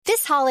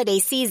holiday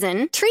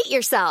season, treat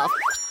yourself.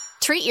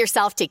 Treat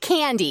yourself to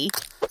candy.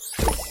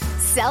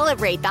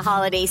 Celebrate the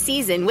holiday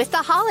season with the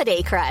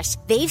Holiday Crush.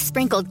 They've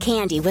sprinkled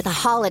candy with a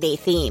holiday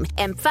theme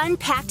and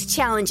fun-packed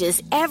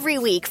challenges every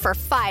week for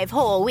 5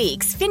 whole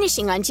weeks,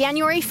 finishing on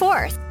January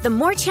 4th. The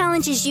more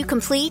challenges you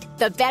complete,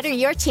 the better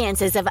your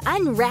chances of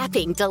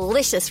unwrapping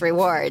delicious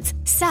rewards.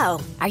 So,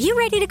 are you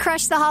ready to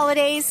crush the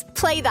holidays?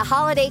 Play the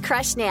Holiday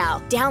Crush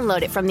now.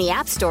 Download it from the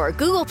App Store,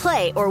 Google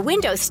Play, or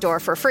Windows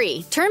Store for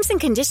free. Terms and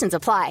conditions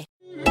apply.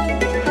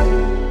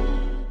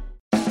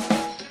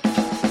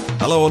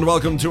 Hello and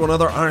welcome to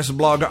another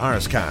Arseblog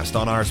Arsecast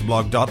on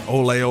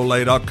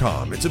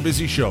arseblog.oleole.com. It's a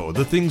busy show.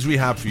 The things we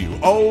have for you.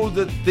 Oh,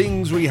 the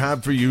things we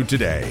have for you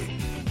today.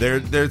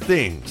 They're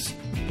things.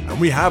 And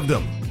we have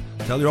them.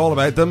 I'll tell you all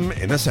about them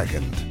in a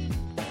second.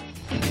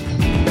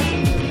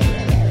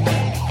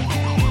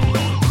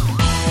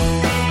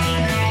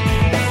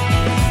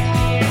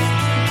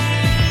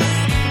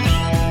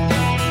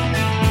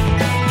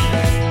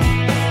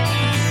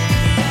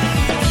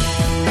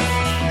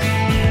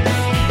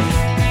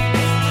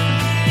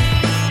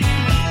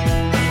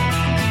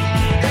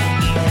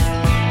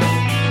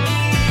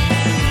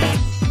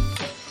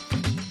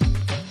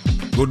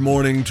 Good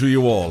morning to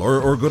you all,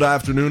 or good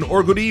afternoon,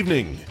 or good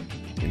evening.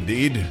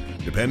 Indeed,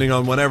 depending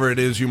on whenever it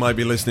is you might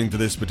be listening to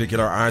this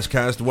particular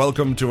Arsecast.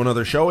 Welcome to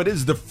another show. It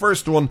is the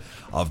first one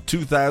of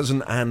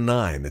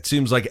 2009. It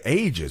seems like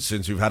ages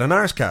since we've had an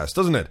Arsecast,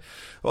 doesn't it?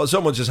 Well,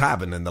 so much has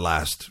happened in the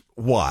last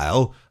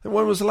while. And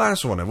when was the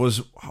last one? It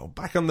was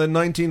back on the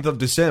 19th of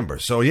December.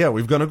 So yeah,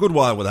 we've gone a good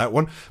while with that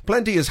one.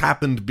 Plenty has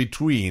happened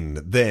between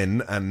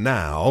then and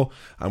now,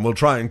 and we'll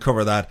try and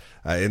cover that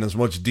in as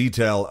much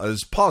detail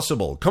as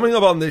possible. Coming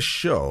up on this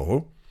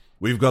show,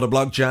 we've got a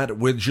blog chat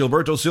with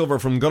Gilberto Silva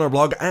from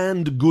Gunnerblog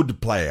and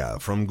Good Player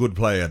from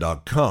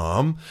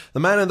goodplayer.com. The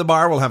man in the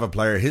bar will have a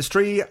player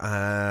history.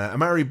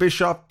 Amari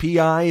Bishop,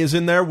 PI, is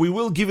in there. We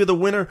will give you the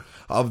winner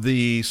of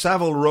the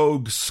Savile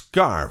Rogue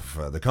Scarf,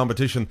 the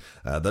competition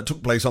that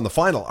took place on the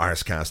final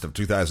Arsecast of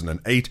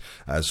 2008.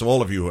 So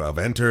all of you who have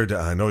entered,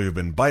 I know you've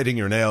been biting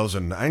your nails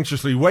and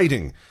anxiously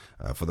waiting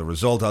for the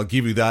result. I'll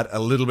give you that a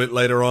little bit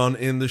later on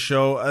in the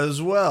show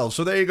as well.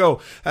 So there you go.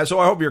 So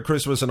I hope your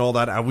Christmas and all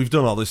that. We've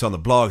done all this on the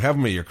blog,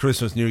 haven't we? Your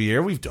Christmas, New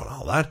Year. We've done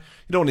all that.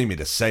 You don't need me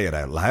to say it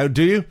out loud,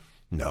 do you?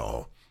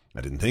 No, I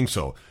didn't think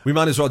so. We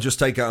might as well just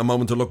take a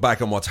moment to look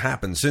back on what's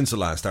happened since the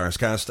last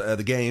Arsecast.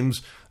 The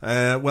games.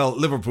 Well,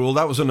 Liverpool,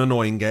 that was an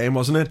annoying game,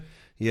 wasn't it?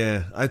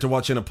 Yeah, I had to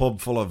watch in a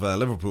pub full of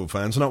Liverpool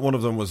fans. Not one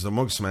of them was the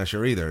mug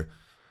smasher either.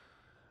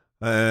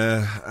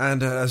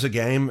 And as a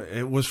game,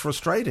 it was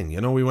frustrating.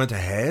 You know, we went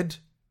ahead,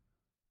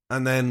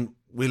 and then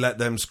we let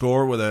them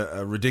score with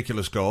a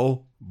ridiculous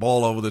goal,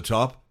 ball over the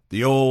top,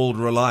 the old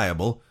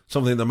reliable,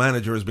 something the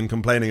manager has been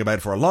complaining about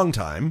for a long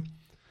time.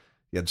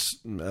 Yet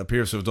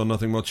appears to have done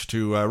nothing much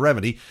to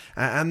remedy.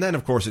 And then,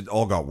 of course, it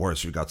all got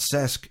worse. We got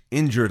Cesc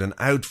injured and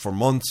out for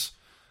months,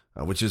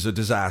 which is a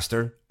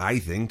disaster, I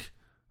think.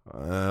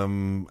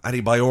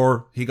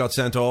 Adebayor, he got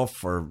sent off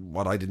for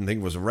what I didn't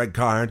think was a red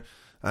card.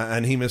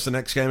 And he missed the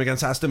next game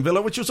against Aston Villa,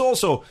 which was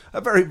also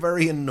a very,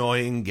 very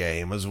annoying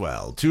game as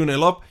well.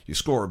 2-0 up, you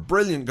score a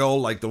brilliant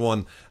goal like the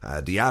one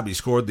Diaby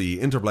scored,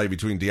 the interplay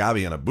between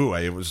Diaby and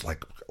Aboué. It was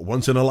like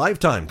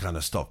once-in-a-lifetime kind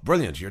of stuff.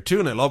 Brilliant. You're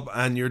 2-0 up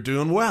and you're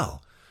doing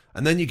well.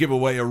 And then you give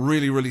away a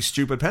really, really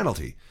stupid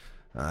penalty.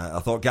 I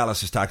thought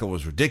Gallas' tackle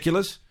was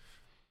ridiculous.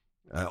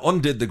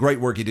 Undid the great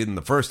work he did in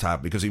the first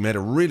half because he made a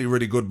really,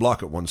 really good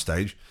block at one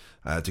stage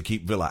to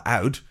keep Villa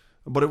out.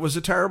 But it was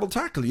a terrible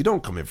tackle. You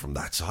don't come in from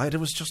that side. It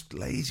was just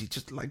lazy.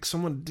 Just like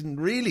someone didn't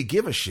really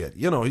give a shit.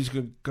 You know, he's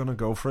going to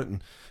go for it.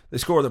 And they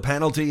score the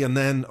penalty. And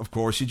then, of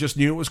course, you just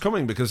knew it was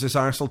coming because this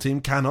Arsenal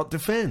team cannot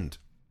defend.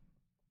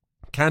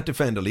 Can't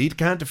defend a lead.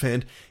 Can't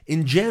defend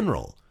in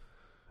general.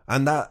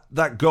 And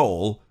that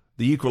goal,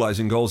 the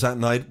equalising goals that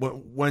night,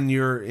 when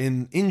you're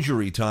in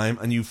injury time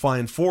and you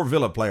find 4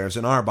 Villa players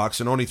in our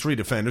box and only 3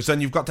 defenders, then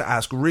you've got to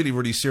ask really,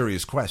 really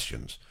serious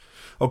questions.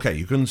 Okay,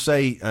 you can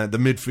say the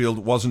midfield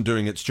wasn't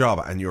doing its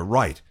job, and you're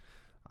right.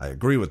 I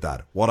agree with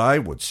that. What I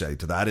would say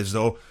to that is,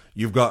 though,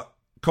 you've got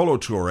Kolo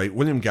Touré,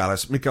 William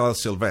Gallas, Michael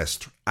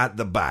Silvestre at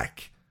the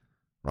back,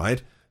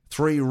 right?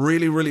 3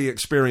 really, really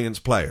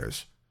experienced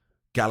players.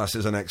 Gallas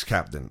is an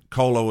ex-captain.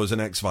 Kolo is an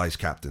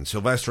ex-vice-captain.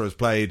 Silvestre has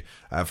played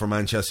for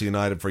Manchester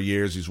United for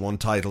years. He's won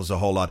titles a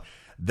whole lot.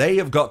 They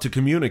have got to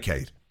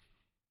communicate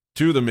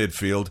to the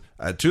midfield,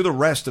 to the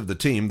rest of the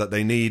team, that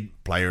they need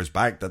players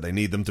back, that they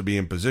need them to be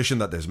in position,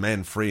 that there's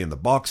men free in the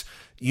box.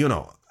 You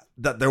know,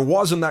 that there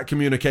wasn't that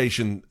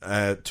communication,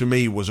 to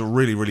me, was a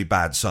really, really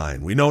bad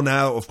sign. We know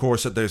now, of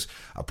course, that there's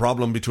a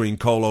problem between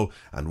Kolo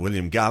and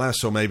William Gallas,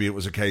 so maybe it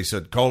was a case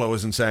that Kolo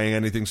isn't saying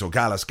anything, so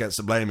Gallas gets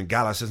the blame, and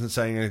Gallas isn't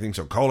saying anything,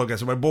 so Kolo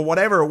gets the blame. But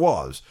whatever it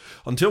was,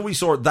 until we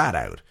sort that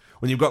out,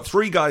 when you've got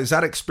 3 guys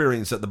that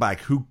experienced at the back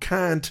who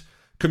can't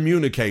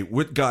communicate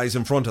with guys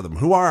in front of them,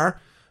 who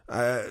are...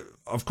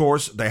 of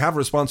course, they have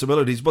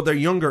responsibilities, but they're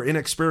younger,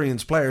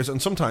 inexperienced players,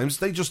 and sometimes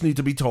they just need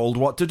to be told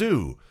what to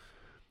do.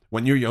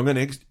 When you're young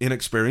and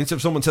inexperienced,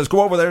 if someone says,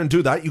 go over there and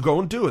do that, you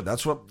go and do it.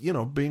 That's what,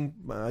 being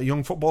a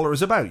young footballer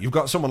is about. You've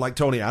got someone like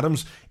Tony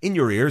Adams in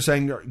your ear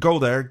saying, go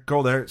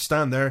there,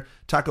 stand there,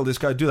 tackle this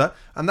guy, do that.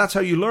 And that's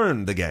how you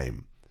learn the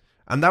game.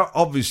 And that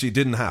obviously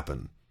didn't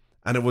happen.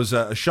 And it was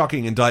a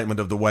shocking indictment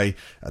of the way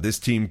this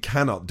team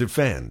cannot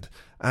defend,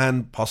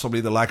 and possibly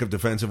the lack of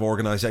defensive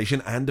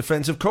organisation and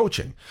defensive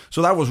coaching.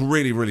 So that was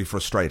really, really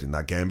frustrating,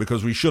 that game,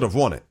 because we should have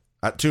won it.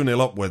 At 2-0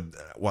 up with,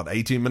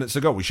 18 minutes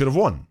ago, we should have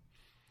won.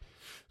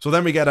 So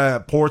then we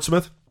get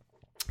Portsmouth.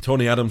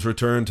 Tony Adams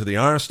returned to the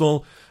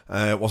Arsenal.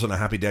 It wasn't a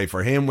happy day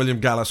for him. William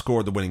Gallas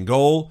scored the winning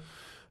goal.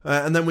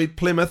 And then we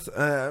Plymouth,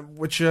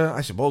 which I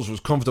suppose was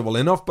comfortable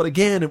enough. But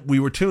again, we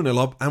were 2-0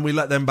 up and we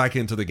let them back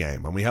into the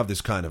game. And we have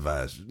this kind of,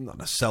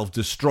 not a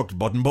self-destruct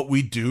button, but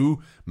we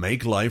do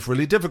make life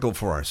really difficult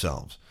for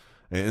ourselves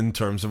in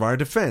terms of our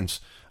defence.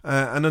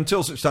 And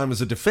until such time as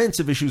the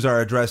defensive issues are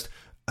addressed,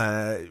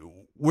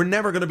 we're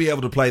never going to be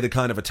able to play the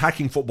kind of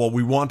attacking football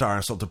we want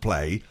Arsenal to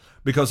play,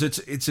 because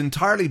it's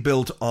entirely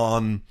built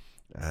on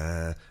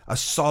a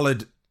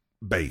solid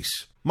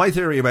base. My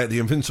theory about the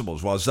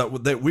Invincibles was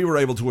that we were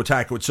able to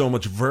attack with so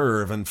much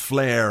verve and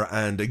flair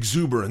and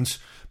exuberance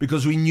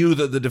because we knew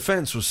that the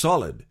defence was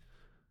solid.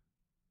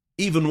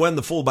 Even when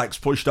the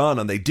fullbacks pushed on,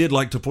 and they did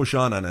like to push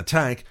on and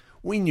attack,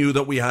 we knew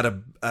that we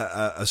had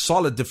a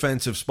solid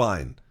defensive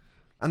spine.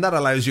 And that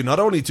allows you not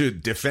only to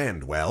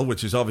defend well,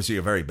 which is obviously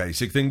a very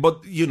basic thing,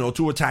 but,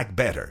 to attack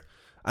better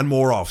and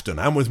more often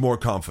and with more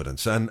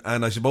confidence. And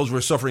I suppose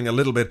we're suffering a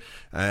little bit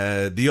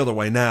the other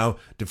way now.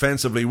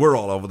 Defensively, we're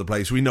all over the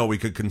place. We know we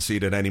could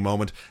concede at any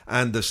moment.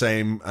 And the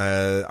same,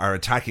 our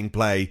attacking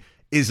play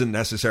isn't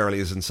necessarily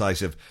as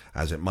incisive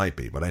as it might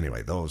be. But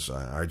anyway, those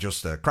are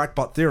just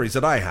crackpot theories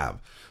that I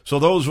have. So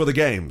those were the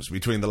games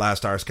between the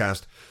last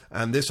Arsecast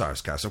and this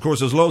Arsecast. Of course,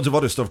 there's loads of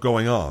other stuff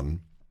going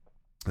on.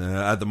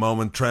 At the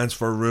moment,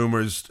 transfer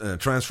rumours,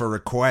 transfer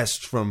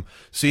requests from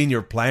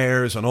senior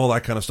players and all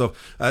that kind of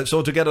stuff.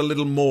 So to get a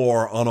little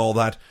more on all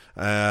that,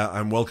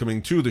 I'm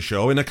welcoming to the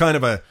show in a kind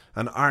of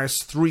an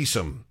arse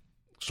threesome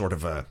sort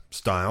of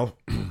style.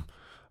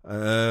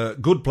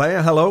 Good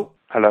player, hello.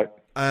 Hello.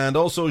 And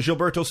also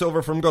Gilberto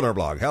Silva from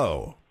Gunnerblog,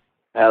 hello.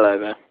 Hello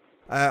there.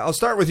 I'll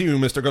start with you,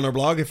 Mr.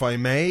 Gunnerblog, if I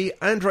may.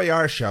 Andrei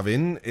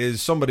Arshavin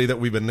is somebody that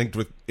we've been linked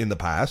with in the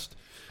past.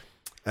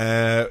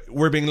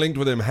 We're being linked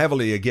with him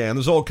heavily again.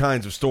 There's all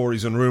kinds of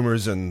stories and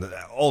rumours and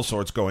all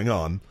sorts going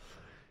on.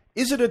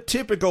 Is it a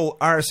typical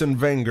Arsene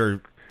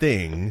Wenger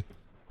thing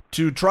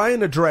to try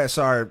and address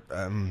our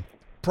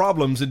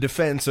problems in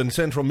defence and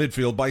central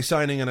midfield by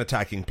signing an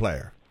attacking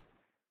player?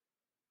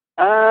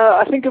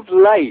 I think of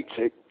late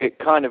it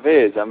kind of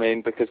is. I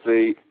mean, because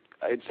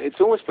it's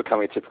almost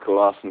becoming a typical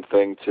Arsene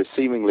thing to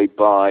seemingly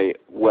buy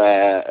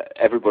where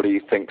everybody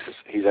thinks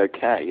he's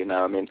okay.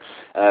 I mean,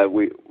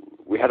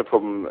 we had a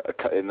problem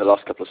in the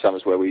last couple of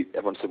summers where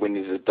everyone said we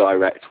needed a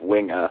direct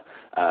winger,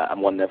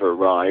 and one never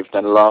arrived.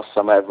 And last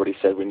summer everybody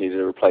said we needed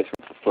a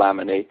replacement for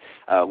Flamini,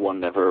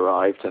 one never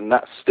arrived. And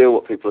that's still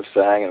what people are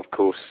saying. And of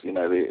course,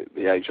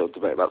 the age-old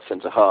debate about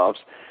centre-halves.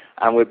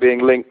 And we're being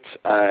linked,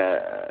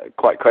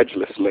 quite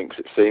credulous links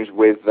it seems,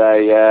 with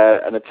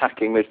an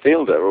attacking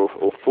midfielder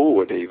or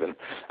forward even.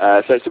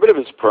 So it's a bit of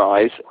a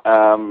surprise,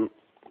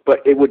 but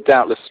it would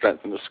doubtless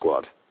strengthen the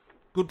squad.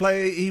 Good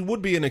play. He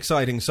would be an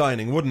exciting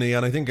signing, wouldn't he?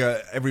 And I think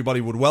everybody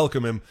would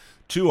welcome him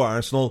to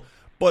Arsenal.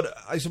 But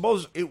I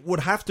suppose it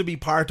would have to be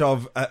part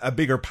of a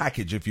bigger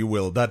package, if you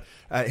will. That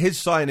his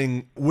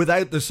signing,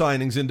 without the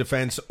signings in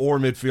defence or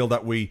midfield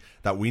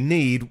that we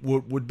need,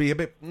 would be a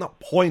bit not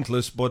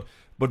pointless, but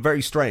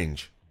very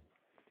strange.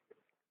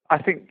 I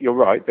think you're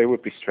right. They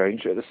would be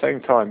strange. At the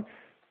same time,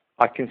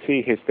 I can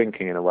see his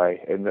thinking in a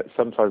way, in that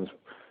sometimes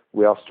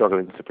we are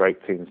struggling to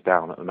break teams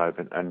down at the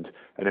moment, and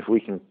if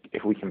we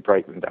can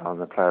break them down,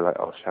 a player like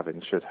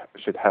Arshavin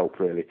should help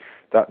really.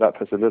 That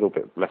puts a little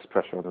bit less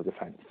pressure on the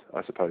defence,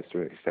 I suppose,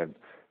 to an extent.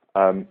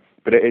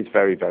 But it is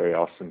very, very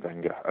Arsene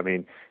Wenger. I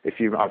mean,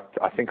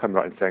 I think I'm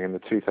right in saying in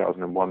the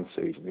 2001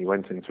 season he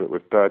went into it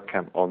with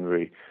Bergkamp,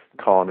 Henry,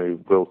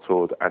 Carnu,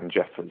 Wiltord, and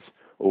Jeffers,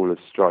 all as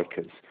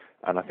strikers.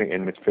 And I think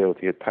in midfield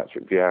he had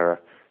Patrick Vieira,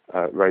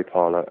 Ray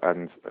Parlour,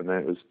 and then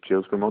it was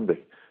Gilles Grimandi.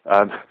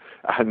 And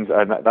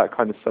that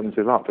kind of sums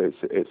him up.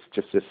 It's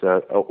just this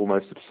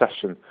almost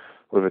obsession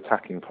with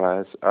attacking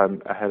players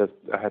ahead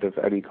of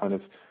any kind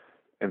of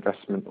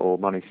investment or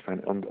money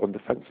spent on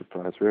defensive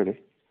players, really.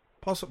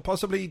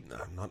 Possibly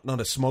not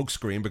a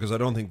smokescreen, because I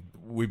don't think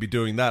we'd be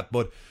doing that.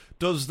 But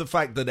does the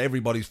fact that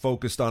everybody's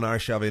focused on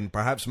Arshavin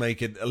perhaps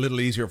make it a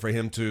little easier for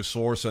him to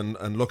source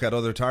and look at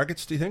other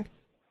targets? Do you think?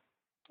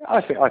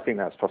 I think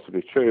that's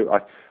possibly true.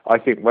 I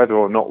think whether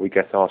or not we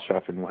get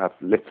Arshavin will have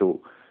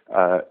little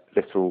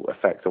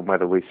effect on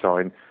whether we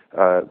sign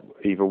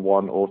either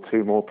one or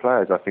two more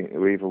players. I think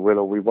we either will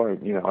or we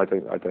won't. I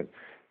don't.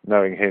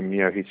 Knowing him,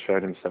 he's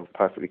shown himself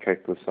perfectly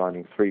capable of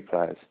signing three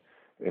players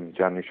in the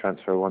January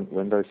transfer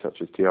window, such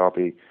as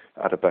Diaby,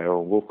 Adebayo,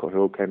 and Walcott,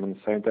 who all came on the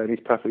same day. And he's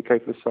perfectly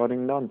capable of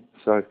signing none.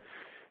 So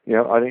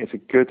I think it's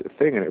a good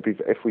thing, and it'd be,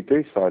 if we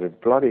do sign him,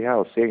 bloody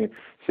hell, seeing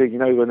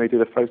when they do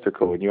the photo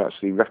call and you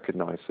actually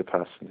recognise the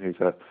person who's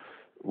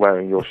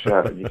wearing your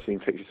shirt and you've seen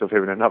pictures of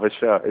him in another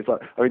shirt. It's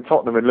like,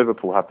 Tottenham and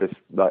Liverpool have this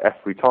like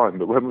every time,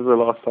 but when was the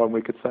last time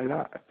we could say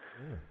that?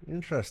 Yeah,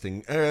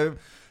 interesting.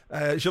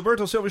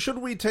 Gilberto Silva, should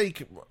we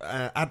take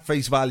at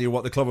face value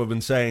what the club have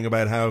been saying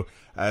about how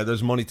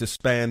there's money to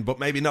spend, but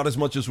maybe not as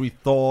much as we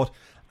thought?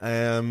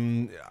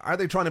 Are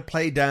they trying to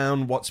play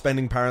down what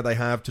spending power they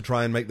have to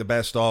try and make the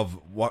best of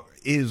what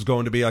is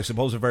going to be, I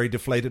suppose, a very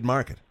deflated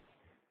market?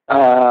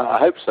 I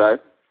hope so.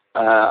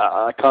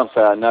 I can't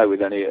say I know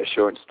with any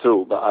assurance at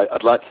all, but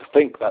I'd like to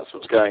think that's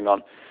what's going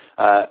on.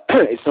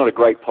 It's not a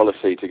great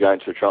policy to go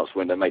into a transfer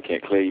window making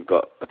it clear you've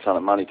got a ton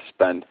of money to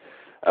spend.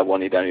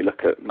 One, you'd only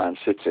look at Man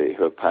City,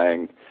 who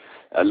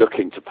are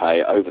looking to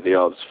pay over the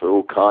odds for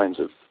all kinds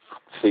of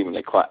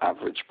seemingly quite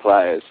average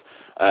players.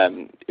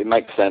 It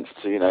makes sense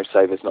to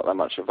say there's not that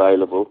much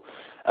available.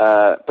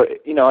 But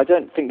I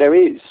don't think there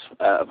is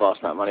a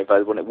vast amount of money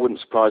available, and it wouldn't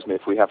surprise me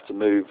if we have to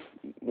move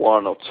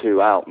one or two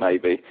out,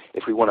 maybe,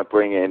 if we want to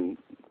bring in,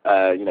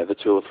 the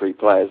 2 or 3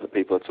 players that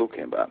people are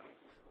talking about.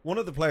 One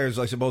of the players,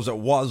 I suppose, that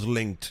was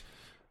linked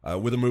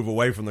with a move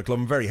away from the club,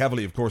 and very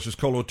heavily, of course, is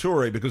Kolo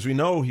Touré, because we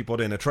know he put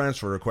in a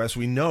transfer request.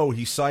 We know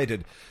he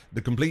cited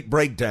the complete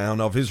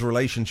breakdown of his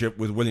relationship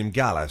with William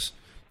Gallas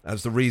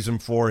as the reason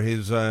for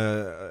his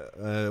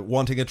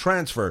wanting a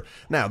transfer.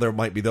 Now, there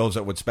might be those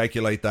that would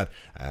speculate that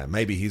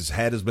maybe his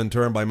head has been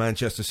turned by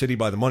Manchester City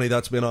by the money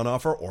that's been on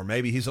offer, or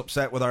maybe he's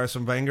upset with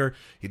Arsene Wenger.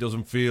 He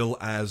doesn't feel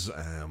as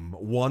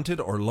wanted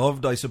or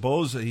loved, I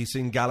suppose. He's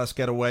seen Gallas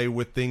get away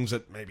with things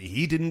that maybe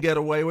he didn't get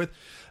away with.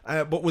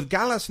 But with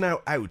Gallas now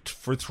out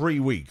for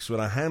 3 weeks with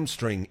a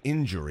hamstring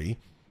injury,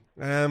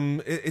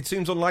 it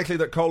seems unlikely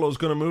that Kolo's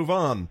going to move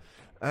on.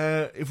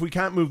 If we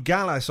can't move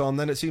Gallas on,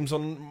 then it seems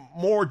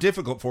more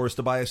difficult for us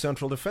to buy a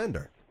central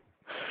defender.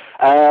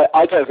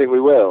 I don't think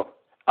we will,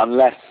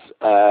 unless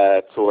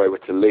Touré were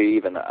to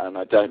leave, and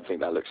I don't think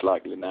that looks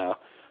likely now.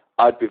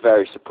 I'd be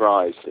very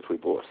surprised if we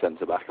bought a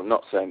centre-back. I'm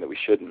not saying that we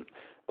shouldn't,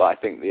 but I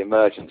think the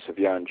emergence of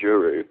Jan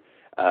Djourou,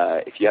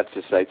 if you had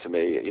to say to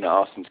me,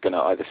 Arsenal's going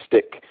to either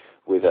stick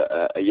with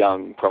a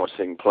young,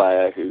 promising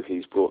player who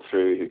he's brought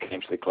through, who came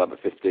to the club at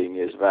 15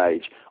 years of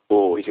age,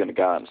 or he's going to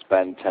go out and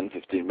spend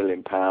 £10-15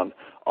 million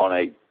on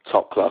a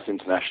top-class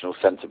international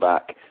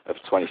centre-back of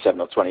 27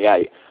 or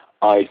 28,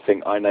 I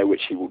think I know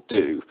which he will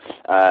do.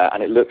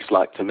 And it looks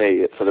like, to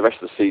me, for the rest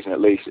of the season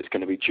at least, it's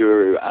going to be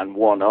Djourou and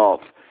one of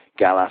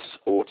Gallas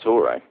or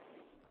Touré.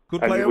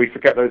 Good player. And we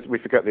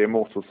forget the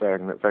immortal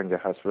saying that Wenger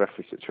has for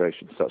every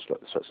situation, such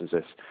as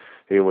this.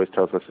 He always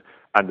tells us,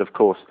 and of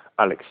course,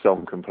 Alex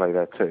Song can play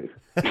there too.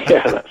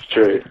 Yeah, that's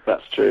true.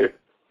 That's true.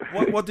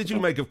 What did you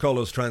make of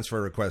Kolo's transfer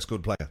request?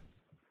 Good player.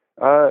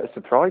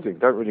 Surprising.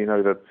 Don't really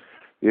know the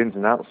ins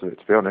and outs of it,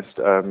 to be honest.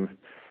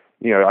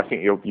 I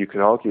think you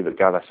could argue that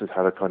Gallas has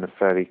had a kind of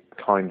fairly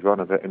kind run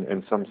of it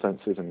in some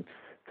senses, and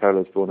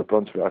Kolo's borne the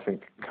brunt of it. I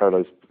think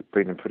Kolo's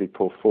been in pretty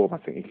poor form. I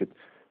think he could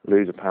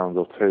lose a pound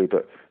or two,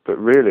 but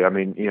really,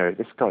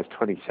 this guy's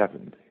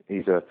 27.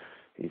 He's a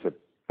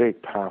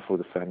big, powerful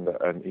defender,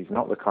 and he's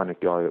not the kind of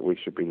guy that we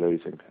should be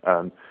losing.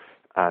 And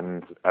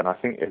I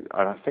think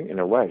in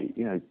a way,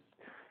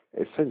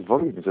 it says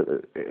volumes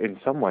in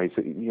some ways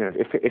that,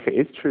 if it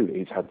is true that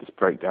he's had this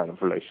breakdown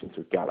of relations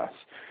with Gallas,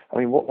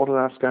 what on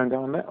earth's going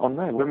down on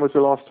there? When was the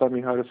last time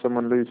you heard of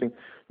someone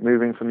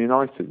moving from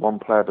United, one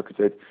player because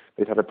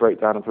they'd had a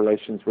breakdown of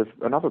relations with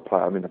another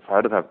player? I've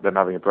heard of them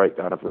having a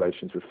breakdown of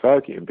relations with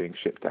Fergie and being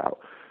shipped out,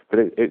 but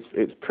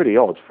it's pretty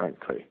odd,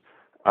 frankly.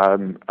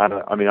 And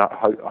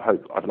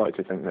I'd like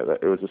to think that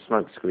it was a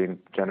smokescreen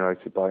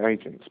generated by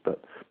agents,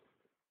 but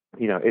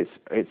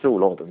it's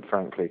all odd, and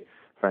frankly,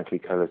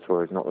 Kolo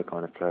Touré is not the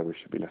kind of player we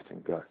should be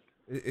letting go.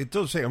 It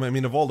does say,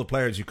 of all the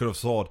players you could have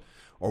thought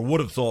or would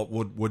have thought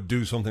would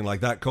do something like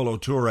that, Kolo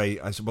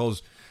Touré, I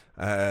suppose,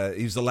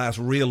 he's the last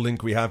real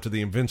link we have to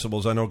the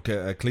Invincibles. I know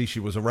Clichy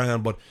was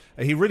around, but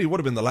he really would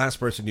have been the last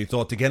person you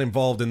thought to get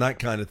involved in that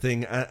kind of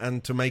thing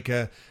and to make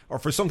or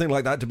for something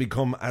like that to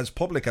become as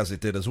public as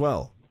it did as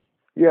well.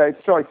 Yeah, it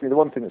strikes me. The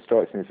one thing that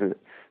strikes me is that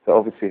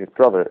obviously his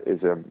brother is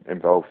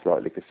involved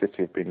slightly, because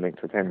City have been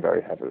linked with him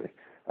very heavily.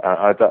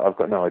 I've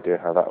got no idea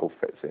how that all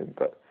fits in,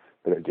 but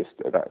it just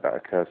that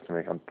occurs to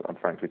me. I'm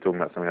frankly talking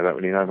about something I don't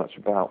really know much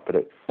about.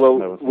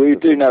 We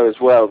do know as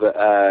well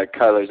that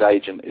Kolo's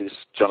agent is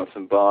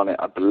Jonathan Barnett,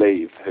 I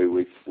believe,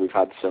 who we've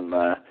had some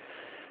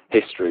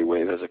history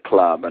with as a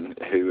club, and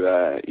who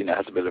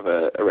has a bit of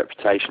a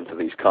reputation for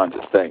these kinds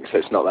of things. So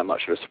it's not that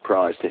much of a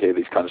surprise to hear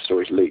these kind of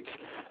stories leaked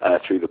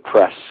through the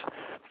press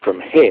from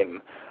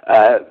him.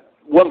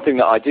 One thing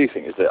that I do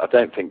think is that I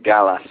don't think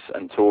Gallas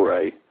and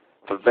Touré,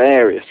 for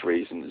various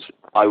reasons,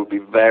 I would be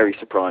very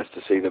surprised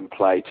to see them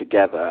play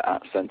together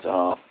at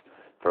centre-half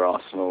for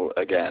Arsenal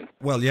again.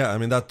 Well, yeah,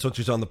 that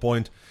touches on the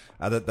point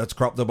that's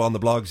cropped up on the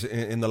blogs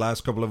in the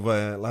last couple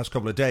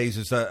of days,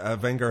 is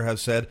that Wenger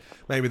has said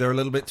maybe they're a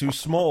little bit too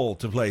small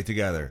to play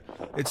together.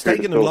 It's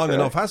taken him long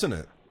enough, hasn't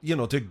it,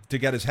 to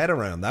get his head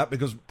around that,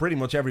 because pretty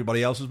much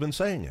everybody else has been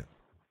saying it.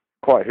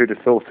 quite who'd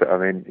have thought it. I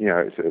mean,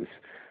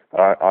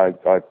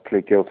 I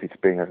plead guilty to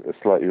being a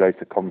slightly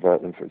later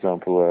convert than, for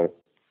example,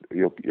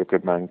 your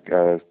good man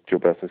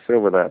Gilberto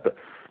Silva there.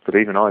 But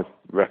even I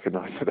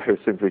recognised that they were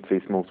simply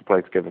too small to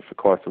play together for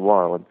quite a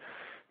while. And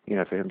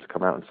for him to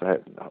come out and say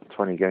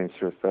 20 games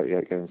through a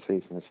 38-game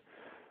season is,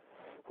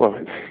 well,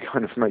 it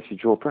kind of makes you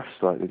draw breath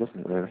slightly, doesn't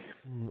it, really?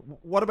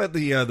 What about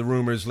the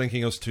rumours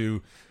linking us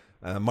to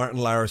Martin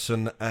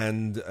Larsson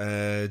and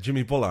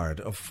Jimmy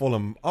Bullard of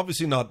Fulham?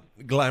 Obviously not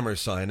glamour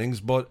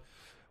signings, but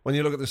when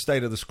you look at the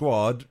state of the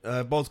squad,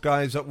 both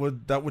guys that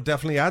would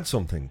definitely add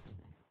something.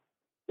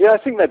 Yeah, I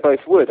think they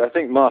both would. I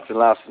think Martin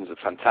Larsson's a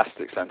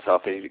fantastic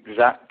centre-half. He's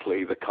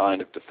exactly the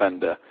kind of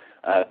defender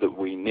that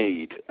we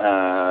need.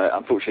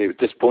 Unfortunately, it was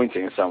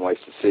disappointing in some ways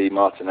to see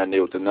Martin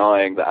O'Neill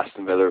denying that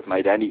Aston Villa have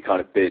made any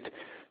kind of bid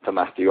for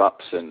Matthew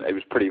Upson. It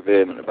was pretty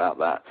vehement about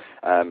that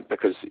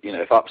because,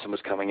 if Upson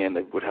was coming in,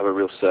 they would have a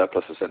real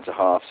surplus of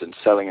centre-halves, and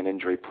selling an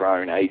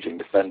injury-prone, ageing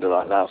defender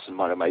like Larsson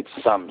might have made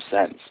some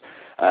sense.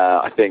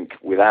 I think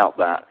without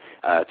that,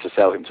 to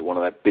sell him to one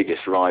of their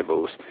biggest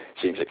rivals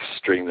seems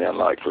extremely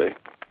unlikely.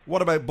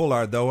 What about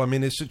Bullard, though? I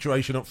mean, his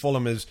situation at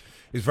Fulham is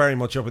very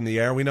much up in the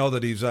air. We know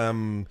that he's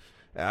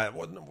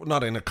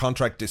not in a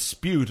contract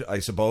dispute, I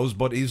suppose,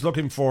 but he's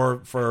looking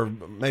for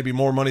maybe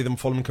more money than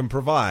Fulham can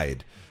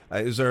provide.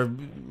 Is there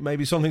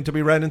maybe something to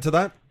be read into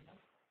that?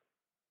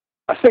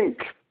 I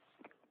think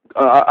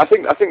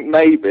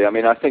maybe. I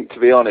mean, I think, to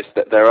be honest,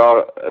 that there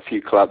are a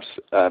few clubs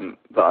that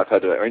I've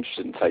heard are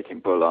interested in taking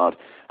Bullard.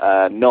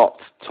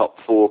 Not top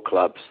four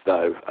clubs,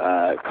 though,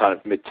 kind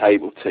of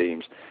mid-table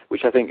teams,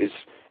 which I think is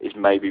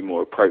maybe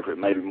more appropriate,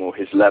 maybe more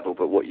his level.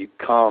 But what you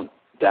can't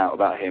doubt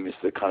about him is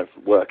the kind of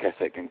work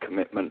ethic and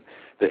commitment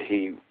that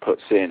he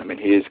puts in. I mean,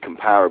 he is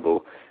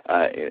comparable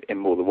in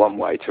more than one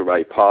way to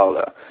Ray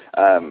Parlour,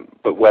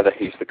 but whether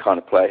he's the kind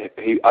of player,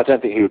 I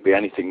don't think he would be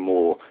anything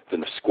more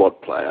than a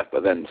squad player.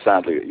 But then,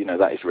 sadly,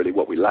 that is really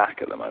what we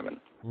lack at the moment.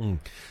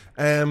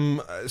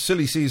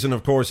 Silly season,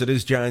 of course. It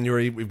is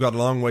January. We've got a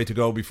long way to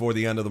go before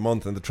the end of the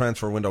month and the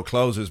transfer window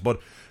closes. But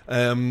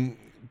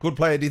good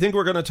player. Do you think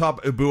we're going to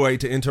top Eboué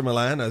to Inter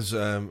Milan as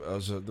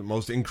the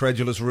most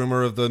incredulous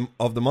rumour of the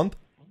month?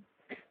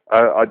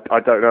 I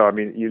don't know. I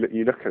mean,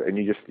 you look at it and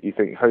you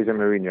think Jose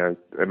Mourinho,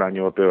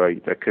 Emmanuel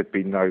Eboué, there could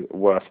be no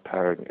worse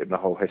pairing in the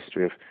whole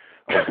history of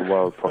the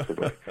world,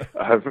 possibly.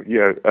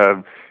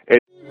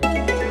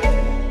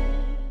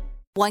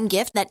 One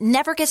gift that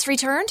never gets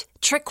returned?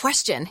 Trick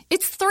question.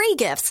 It's 3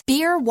 gifts: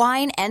 beer,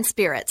 wine, and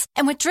spirits.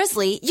 And with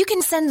Drizzly, you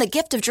can send the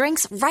gift of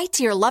drinks right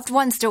to your loved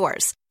one's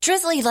doors.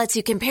 Drizzly lets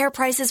you compare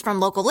prices from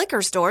local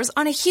liquor stores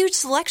on a huge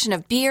selection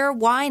of beer,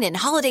 wine, and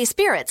holiday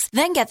spirits,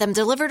 then get them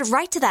delivered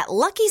right to that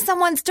lucky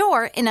someone's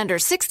door in under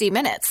 60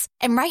 minutes.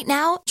 And right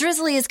now,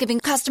 Drizzly is giving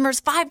customers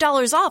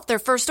 $5 off their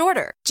first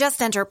order.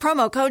 Just enter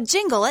promo code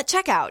JINGLE at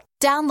checkout.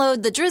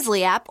 Download the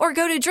Drizzly app or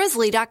go to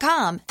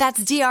drizzly.com.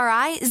 That's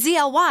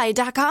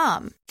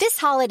DRIZLY.com. This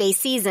holiday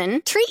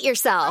season, treat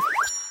yourself.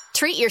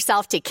 Treat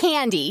yourself to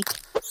candy.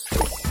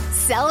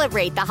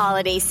 Celebrate the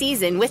holiday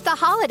season with the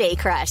Holiday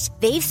Crush.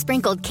 They've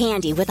sprinkled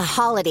candy with a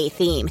holiday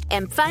theme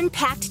and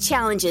fun-packed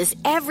challenges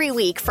every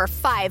week for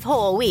 5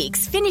 whole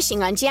weeks,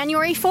 finishing on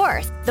January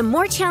 4th. The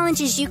more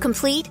challenges you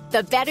complete,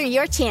 the better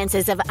your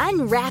chances of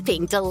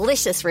unwrapping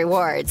delicious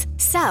rewards.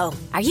 So,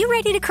 are you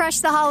ready to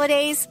crush the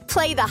holidays?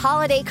 Play the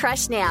Holiday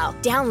Crush now.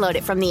 Download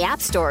it from the App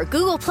Store,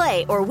 Google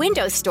Play, or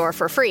Windows Store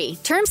for free.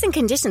 Terms and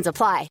conditions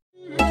apply.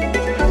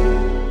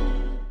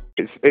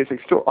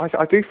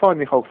 I do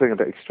find the whole thing a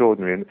bit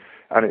extraordinary,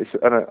 and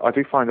I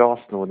do find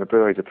Arsenal and the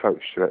Bureau's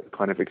approach to it,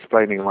 kind of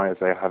explaining away as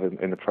they have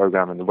in the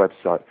programme and the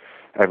website,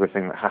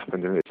 everything that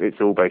happened, and it's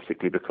all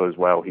basically because,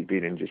 well, he'd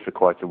been injured for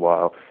quite a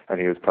while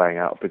and he was playing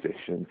out of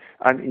position.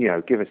 And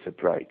give us a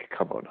break,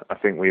 come on. I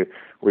think we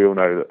all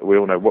know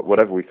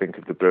whatever we think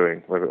of the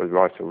booing, whether it was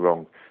right or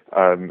wrong.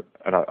 And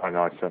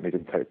I certainly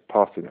didn't take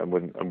part in it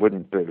and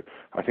wouldn't do.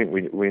 I think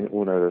we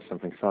all know there's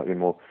something slightly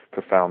more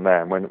profound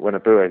there. And when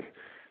Eboué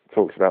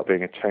talks about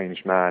being a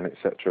changed man,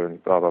 etc.,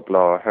 and blah blah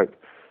blah,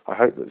 I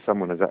hope that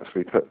someone has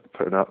actually put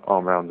an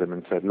arm around him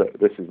and said, look,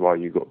 this is why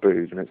you got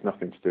booed, and it's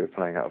nothing to do with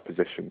playing out of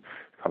position,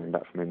 coming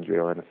back from injury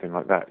or anything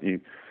like that.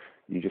 You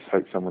just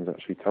hope someone's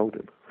actually told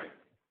him.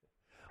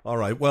 All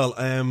right. Well,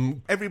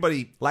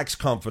 everybody lacks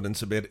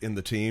confidence a bit in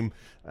the team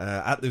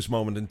at this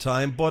moment in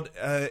time, but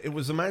it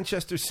was the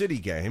Manchester City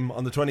game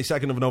on the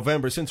 22nd of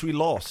November since we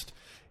lost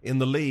in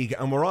the league,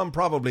 and we're on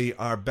probably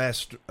our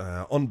best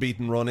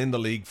unbeaten run in the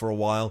league for a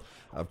while.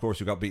 Of course,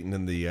 we got beaten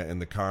in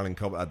the Carling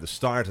Cup at the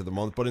start of the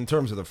month, but in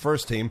terms of the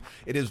first team,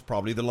 it is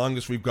probably the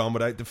longest we've gone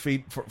without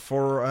defeat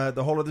for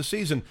the whole of the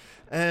season.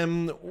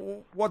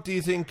 What do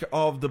you think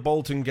of the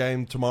Bolton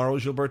game tomorrow,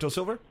 Gilberto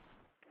Silva?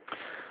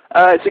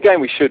 It's a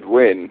game we should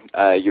win,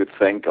 you'd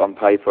think, on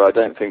paper. I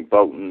don't think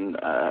Bolton,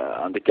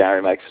 under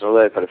Gary Mason,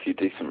 although they've had a few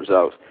decent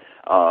results,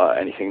 are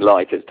anything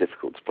like as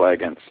difficult to play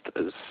against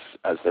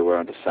as they were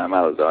under Sam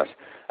Allardyce.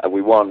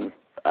 We won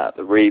at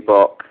the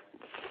Reebok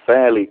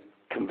fairly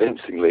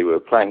convincingly. We were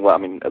playing well. I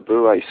mean,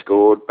 Aboué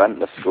scored,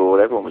 Bentner scored,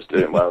 everyone was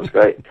doing well. It was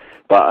great.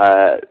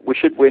 But we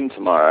should win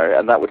tomorrow,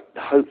 and that would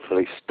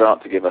hopefully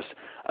start to give us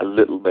a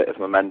little bit of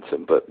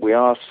momentum. But we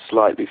are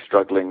slightly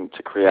struggling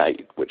to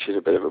create, which is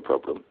a bit of a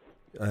problem.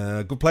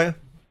 Good player?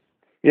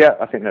 Yeah,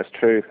 I think that's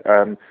true.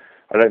 I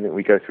don't think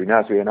we go through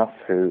Nasri enough,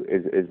 who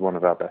is one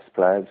of our best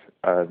players.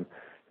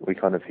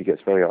 He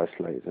gets very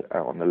isolated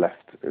out on the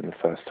left in the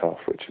first half,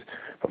 which is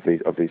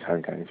of these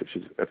home games, which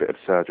is a bit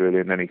absurd, really.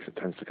 And then he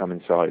tends to come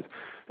inside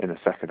in the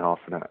second half,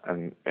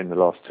 and in the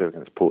last two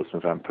against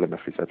Portsmouth and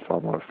Plymouth, he's had far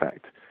more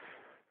effect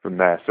from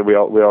there. So we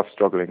are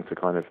struggling to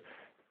kind of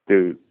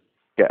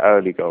get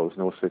early goals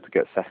and also to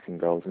get second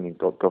goals, and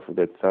God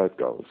forbid third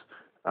goals.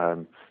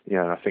 And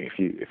I think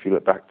if you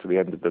look back to the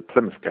end of the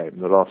Plymouth game,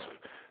 the last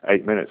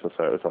 8 minutes or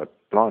so, it was like,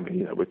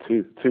 blimey, we're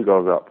two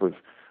goals up with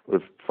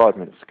 5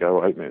 minutes to go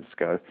or 8 minutes to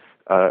go,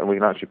 and we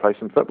can actually play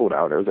some football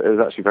now. It was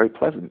actually very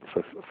pleasant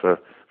for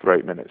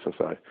 8 minutes or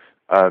so.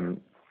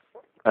 And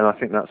I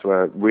think that's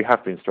where we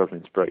have been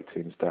struggling to break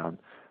teams down.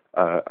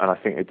 And I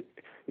think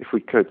if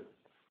we could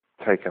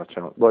take our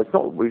chance, well, it's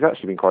not. We've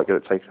actually been quite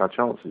good at taking our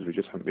chances. We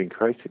just haven't been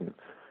creating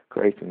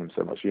them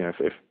so much.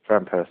 If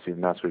Van Persie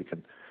and Nasri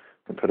can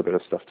put a bit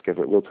of stuff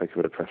together, it will take a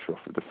bit of pressure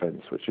off the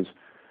defence, which is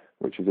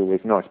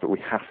always nice. But we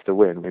have to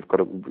win. We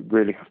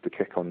really have to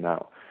kick on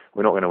now.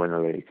 We're not going to win the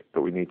league,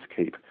 but we need to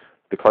keep.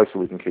 The closer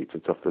we can keep to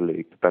the top of the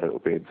league, the better it will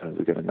be in terms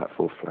of getting that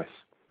fourth place.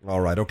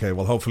 All right, okay.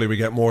 Well, hopefully we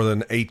get more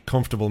than 8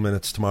 comfortable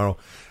minutes tomorrow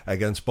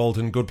against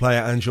Bolton. Good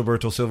player, and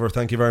Gilberto Silva.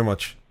 Thank you very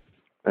much.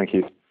 Thank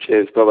you.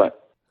 Cheers. Bye-bye.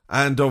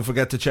 And don't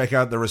forget to check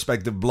out the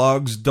respective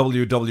blogs,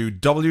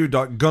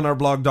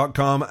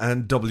 www.gunnerblog.com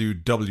and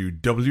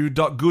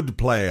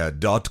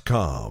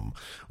www.goodplayer.com.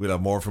 We'll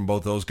have more from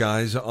both those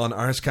guys on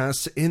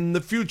Arsecasts in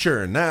the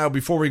future. Now,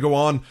 before we go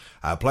on,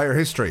 player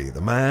history, the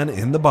man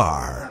in the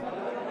bar.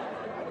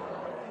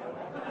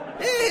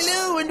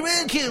 Hello and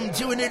welcome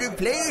to another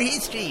player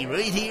history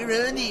right here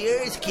on the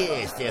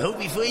Arsecast. I hope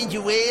we find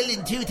you well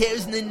in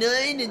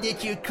 2009 and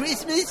that your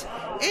Christmas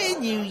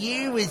and New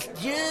Year was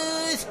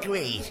just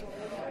great.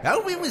 I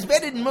hope it was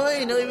better than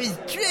mine. I was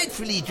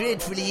dreadfully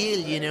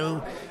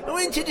ill, I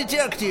went to the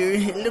doctor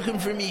looking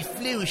for me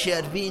flu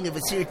shot. Being of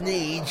a certain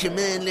age, a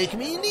man like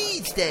me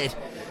needs that.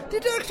 The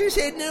doctor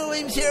said, no,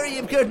 I'm sorry,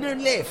 I've got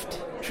none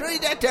left. Try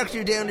that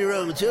doctor down the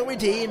road. So I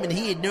went to him and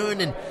he had none,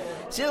 and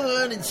so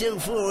on and so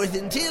forth,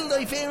 until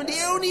I found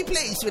the only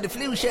place where the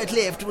flu shot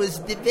left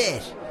was the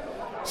vet.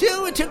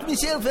 So I took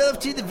myself off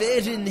to the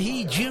vet and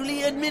he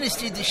duly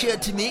administered the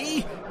shot to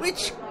me,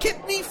 which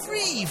kept me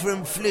free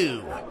from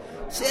flu.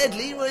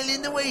 Sadly, while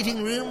in the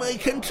waiting room, I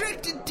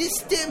contracted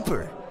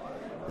distemper.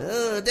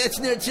 Oh, that's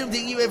not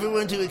something you ever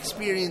want to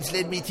experience,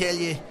 let me tell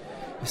you.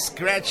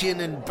 Scratching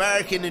and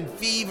barking and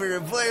fever,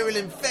 a viral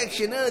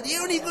infection. Oh, the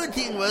only good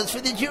thing was, for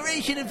the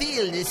duration of the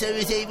illness, I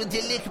was able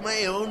to lick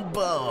my own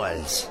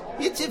balls.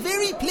 It's a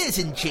very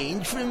pleasant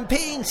change from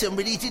paying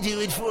somebody to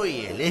do it for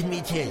you, let me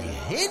tell you.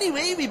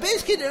 Anyway, we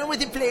best get on with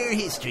the player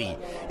history.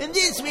 And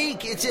this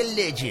week, it's a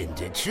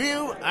legend, a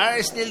true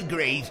Arsenal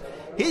great.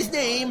 His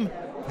name,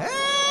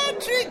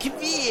 Patrick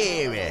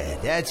Vieira.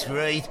 That's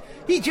right.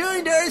 He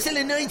joined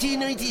Arsenal in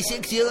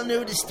 1996. You all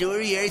know the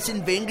story.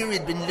 Arsene Wenger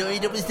had been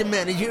lined up as the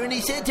manager, and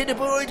he said to the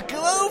board,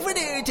 go over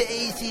there to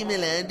AC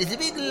Milan. There's a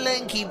big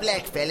lanky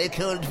black fella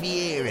called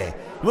Vieira.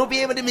 Won't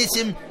be able to miss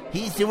him.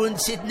 He's the one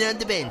sitting on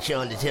the bench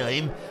all the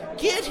time.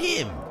 Get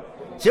him.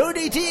 So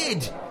they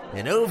did.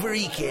 And over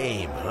he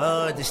came.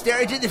 Oh, the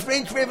start of the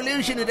French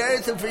Revolution at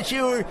Arsenal for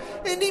sure,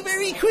 and he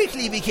very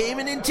quickly became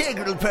an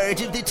integral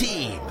part of the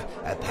team.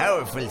 A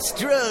powerful,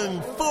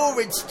 strong,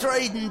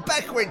 forward-striding,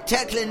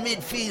 backward-tackling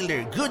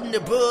midfielder, good in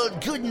the ball,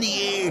 good in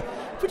the air,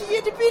 but he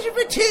had a bit of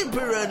a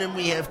temper on him,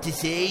 we have to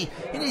say.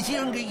 In his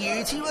younger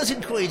years, he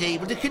wasn't quite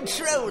able to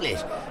control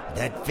it.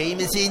 That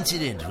famous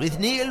incident with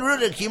Neil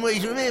Ruddock, you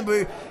might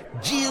remember,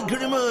 Gilles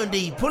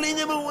Grimandi pulling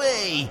him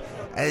away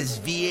as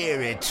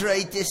Vieira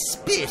tried to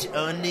spit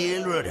on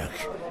Neil Ruddock.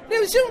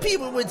 Now, some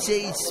people would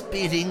say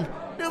spitting,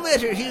 no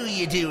matter who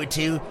you do it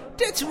to,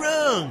 that's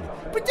wrong.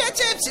 But that's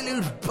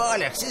absolute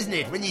bollocks, isn't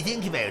it, when you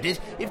think about it?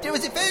 If there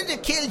was a fella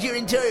that killed your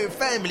entire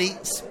family,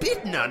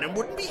 spitting on him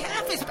wouldn't be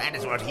half as bad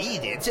as what he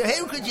did, so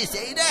how could you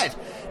say that?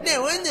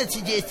 Now, I'm not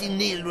suggesting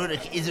Neil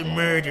Ruddock is a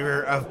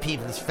murderer of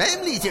people's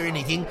families or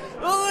anything.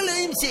 All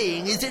I'm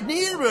saying is that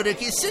Neil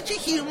Ruddock is such a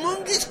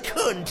humongous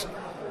cunt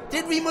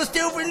that we must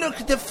overlook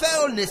the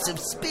foulness of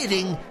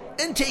spitting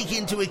and take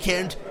into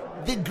account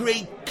the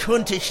great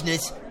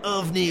cuntishness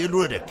of Neil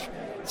Ruddock.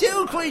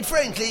 So, quite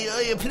frankly,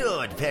 I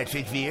applaud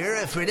Patrick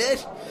Vieira for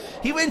that.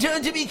 He went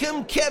on to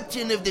become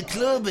captain of the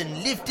club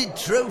and lifted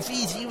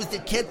trophies. He was the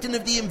captain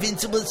of the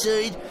invincible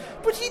side,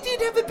 but he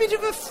did have a bit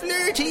of a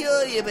flirty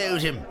eye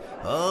about him.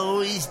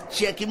 Always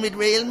checking with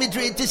Real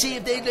Madrid to see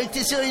if they'd like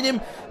to sign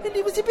him, and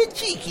he was a bit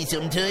cheeky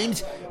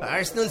sometimes.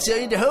 Arsenal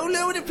signed a whole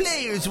load of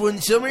players one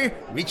summer.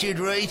 Richard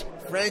Wright,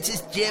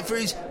 Francis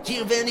Jeffers,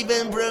 Giovanni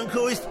Van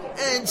Bronckhorst,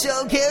 and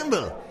Sol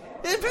Campbell.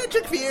 And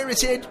Patrick Vieira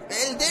said,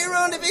 well, they're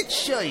all a bit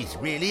shite,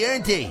 really,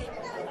 aren't they?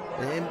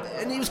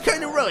 And he was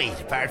kind of right,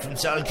 apart from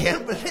Sol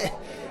Campbell.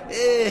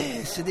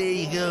 So there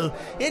you go.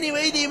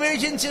 Anyway, the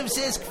emergence of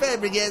Cesc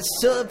Fabregas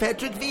saw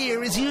Patrick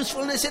Vieira's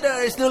usefulness at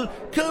Arsenal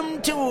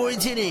come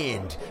towards an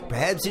end.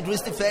 Perhaps it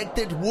was the fact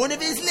that one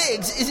of his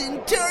legs is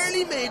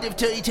entirely made of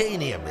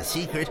titanium, a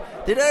secret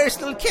that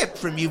Arsenal kept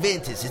from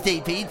Juventus as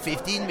they paid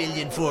 15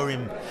 million for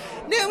him.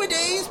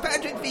 Nowadays,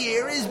 Patrick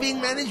Vieira is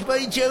being managed by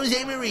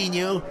Jose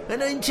Mourinho,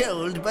 and I'm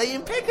told by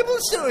impeccable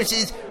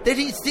sources that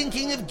he's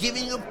thinking of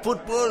giving up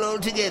football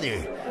altogether.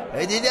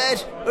 Either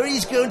that, or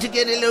he's going to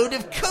get a load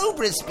of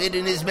cobra spit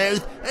in his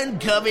mouth and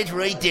gob it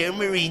right down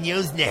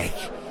Mourinho's neck.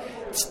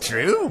 It's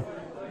true.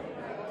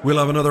 We'll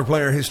have another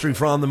player history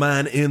from the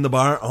man in the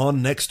bar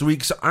on next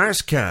week's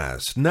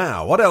Arsecast.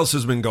 Now, what else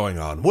has been going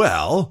on?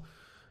 Well,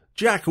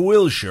 Jack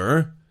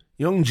Wilshere,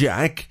 young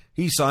Jack,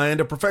 he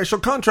signed a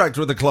professional contract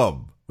with the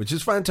club, which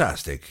is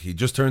fantastic. He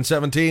just turned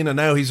 17 and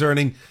now he's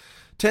earning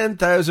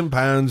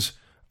 £10,000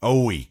 a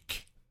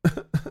week.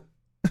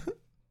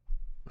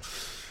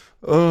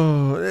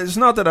 Oh, it's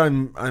not that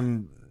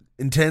I'm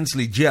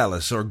intensely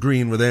jealous or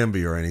green with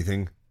envy or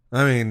anything.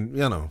 I mean,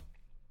 you know,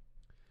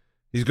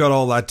 he's got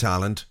all that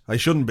talent. I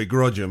shouldn't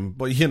begrudge him,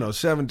 but,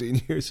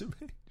 17 years of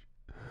age.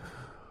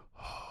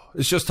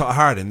 It's just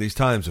hard in these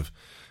times of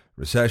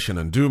recession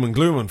and doom and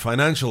gloom and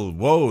financial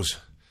woes.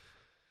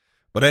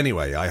 But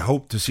anyway, I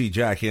hope to see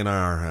Jack in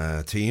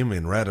our team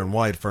in red and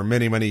white for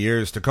many, many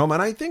years to come,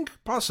 and I think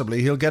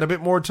possibly he'll get a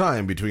bit more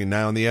time between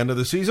now and the end of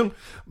the season,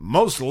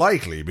 most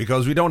likely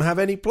because we don't have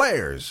any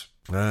players.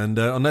 And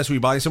unless we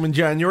buy some in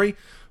January,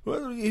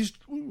 well, we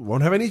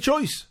won't have any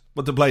choice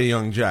but to play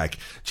young Jack.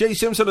 Jay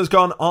Simpson has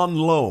gone on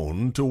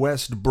loan to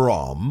West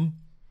Brom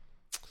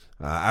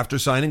after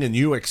signing a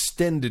new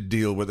extended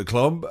deal with the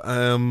club.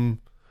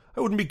 I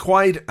wouldn't be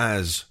quite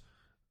as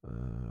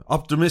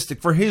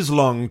optimistic for his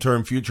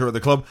long-term future at the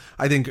club.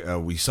 I think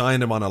we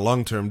signed him on a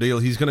long-term deal.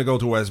 He's going to go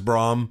to West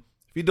Brom.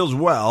 If he does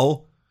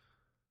well,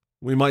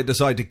 we might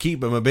decide to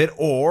keep him a bit,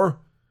 or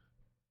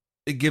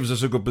it gives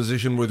us a good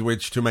position with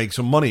which to make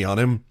some money on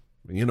him,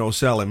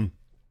 sell him,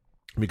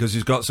 because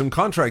he's got some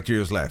contract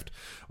years left.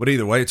 But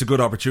either way, it's a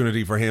good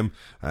opportunity for him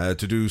to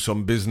do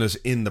some business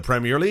in the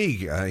Premier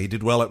League. He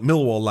did well at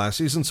Millwall last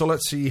season, so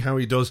let's see how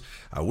he does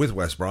with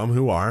West Brom,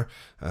 who are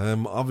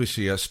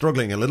obviously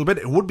struggling a little bit.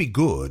 It would be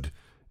good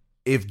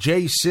if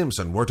Jay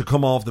Simpson were to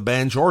come off the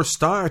bench, or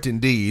start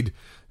indeed,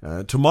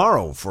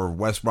 tomorrow for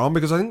West Brom,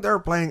 because I think they're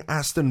playing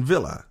Aston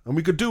Villa, and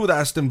we could do with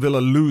Aston Villa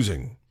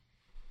losing.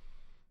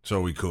 So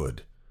we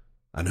could.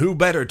 And who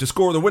better to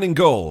score the winning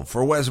goal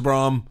for West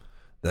Brom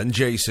than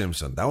Jay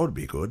Simpson? That would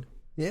be good.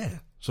 Yeah.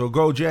 So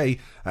go Jay.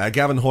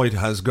 Gavin Hoyt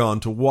has gone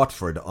to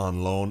Watford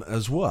on loan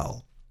as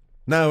well.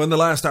 Now, in the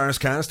last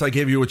Arsecast, I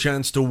gave you a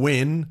chance to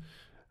win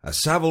a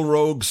Savile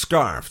Rogue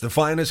scarf, the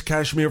finest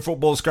cashmere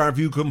football scarf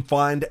you can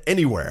find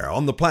anywhere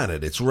on the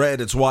planet. It's red,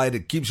 it's white,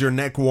 it keeps your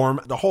neck warm,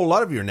 the whole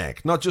lot of your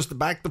neck, not just the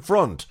back, the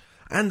front,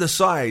 and the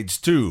sides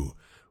too,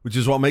 which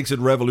is what makes it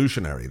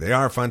revolutionary. They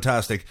are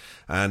fantastic,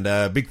 and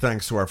big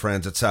thanks to our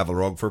friends at Savile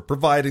Rogue for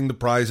providing the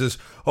prizes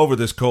over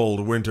this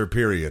cold winter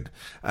period.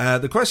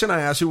 The question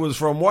I asked you was,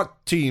 from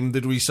what team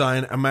did we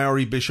sign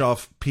Amaury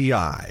Bischoff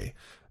PI?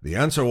 The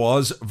answer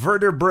was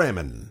Werder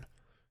Bremen,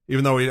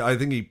 even though I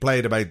think he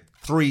played about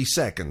 3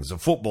 seconds of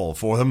football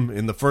for them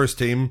in the first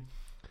team.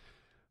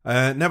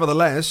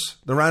 Nevertheless,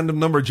 the random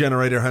number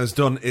generator has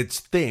done its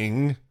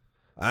thing,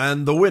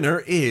 and the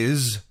winner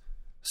is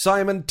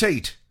Simon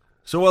Tate.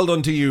 So well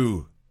done to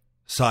you,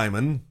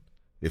 Simon,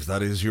 if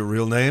that is your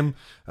real name.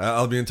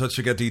 I'll be in touch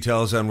to get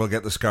details, and we'll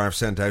get the scarf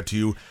sent out to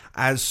you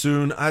as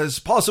soon as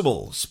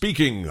possible.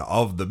 Speaking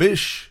of the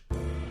Bish,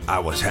 I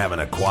was having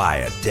a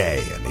quiet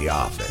day in the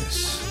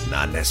office.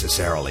 Not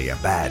necessarily a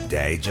bad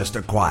day, just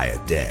a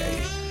quiet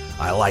day.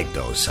 I like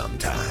those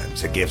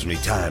sometimes. It gives me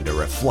time to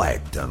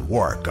reflect and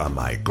work on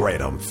my great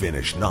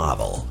unfinished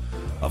novel.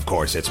 Of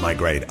course, it's my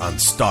great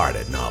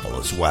unstarted novel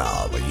as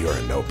well, but you're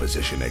in no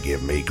position to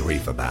give me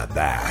grief about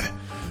that.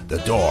 The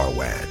door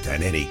went,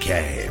 and in he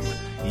came.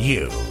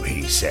 You,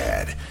 he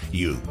said,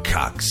 you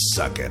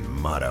cock-sucking,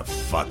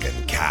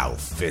 motherfucking,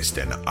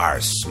 cow-fisting,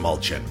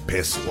 arse-smulching,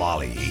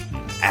 piss-lolly-eating,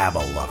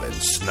 apple-loving,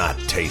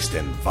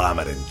 snot-tasting,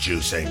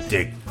 vomit-inducing,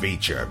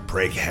 dick-feature,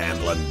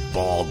 prig-handling,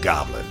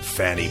 ball-gobbling,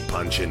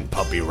 fanny-punching,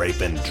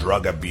 puppy-raping,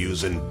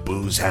 drug-abusing,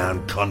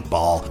 booze-hound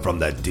cunt-ball from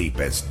the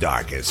deepest,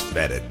 darkest,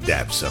 fetid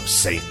depths of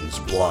Satan's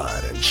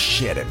blood and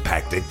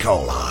shit-impacted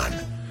colon.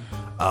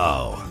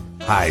 Oh,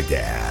 hi,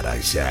 Dad, I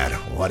said.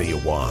 What do you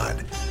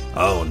want?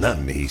 Oh,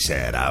 nothing, he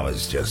said. I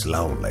was just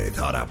lonely.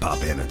 Thought I'd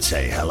pop in and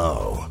say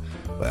hello.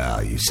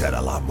 Well, you said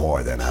a lot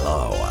more than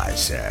hello, I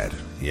said.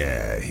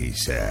 Yeah, he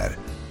said.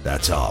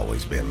 That's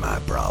always been my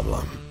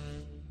problem.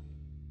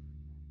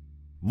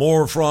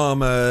 More from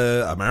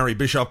Amaury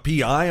Bischoff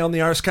PI on the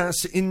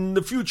Arsecast in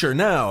the future.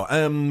 Now,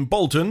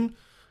 Bolton.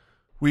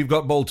 We've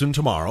got Bolton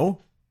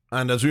tomorrow.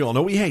 And as we all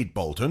know, we hate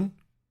Bolton.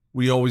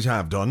 We always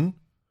have done.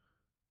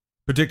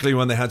 Particularly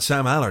when they had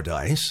Sam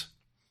Allardyce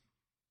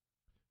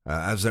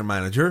as their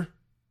manager.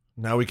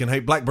 Now we can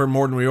hate Blackburn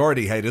more than we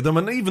already hated them,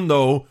 and even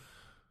though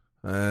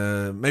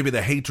Maybe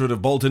the hatred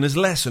of Bolton is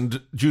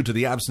lessened due to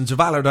the absence of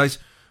Allardyce.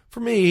 For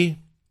me,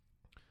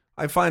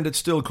 I find it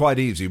still quite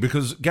easy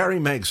because Gary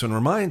Megson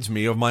reminds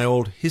me of my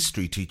old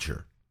history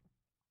teacher,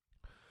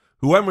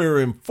 who when we were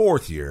in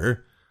 4th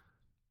year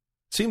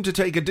seemed to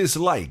take a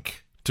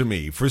dislike to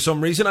me for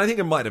some reason. I think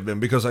it might have been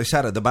because I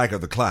sat at the back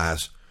of the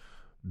class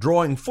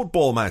drawing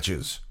football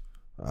matches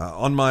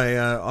on my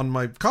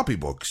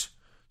copybooks.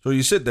 So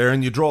you sit there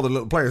and you draw the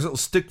little players, little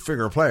stick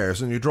figure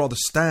players, and you draw the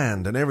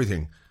stand and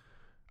everything.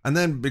 And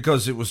then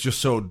because it was just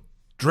so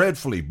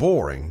dreadfully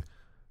boring,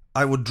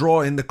 I would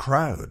draw in the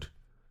crowd.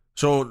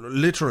 So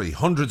literally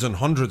hundreds and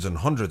hundreds and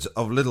hundreds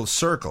of little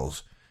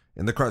circles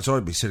in the crowd. So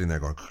I'd be sitting there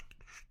going...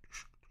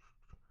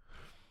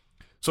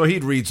 So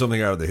he'd read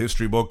something out of the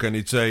history book and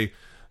he'd say,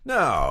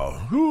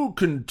 "Now, who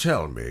can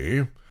tell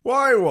me,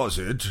 why was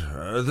it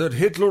that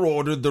Hitler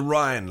ordered the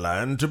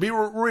Rhineland to be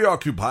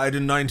reoccupied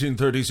in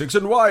 1936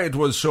 and why it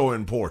was so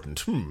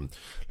important?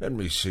 Let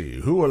me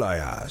see, who will I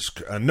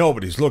ask?" And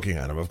nobody's looking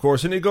at him, of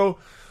course, and he'd go,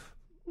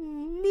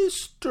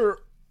 "Mr.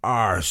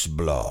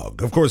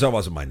 Arseblog." Of course, that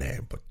wasn't my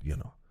name, but,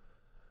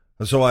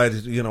 And so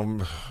I'd,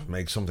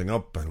 make something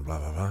up and blah,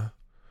 blah, blah.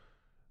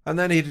 And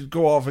then he'd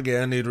go off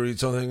again, he'd read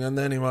something, and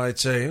then he might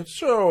say,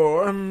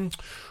 "So,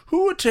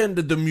 who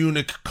attended the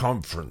Munich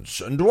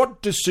conference, and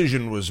what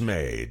decision was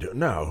made?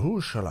 Now,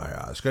 who shall I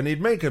ask?" And he'd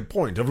make a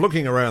point of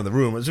looking around the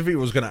room as if he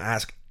was going to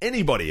ask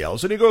anybody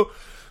else, and he'd go,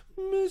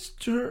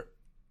 "Mr.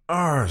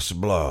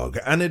 Arseblog."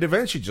 And it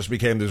eventually just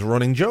became this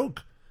running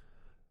joke,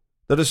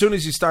 that as soon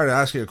as he started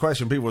asking a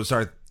question, people would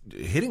start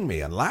hitting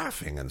me and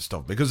laughing and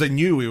stuff, because they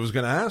knew he was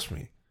going to ask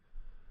me.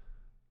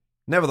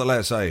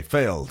 Nevertheless, I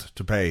failed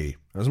to pay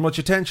as much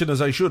attention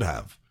as I should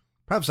have.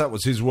 Perhaps that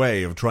was his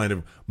way of trying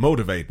to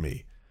motivate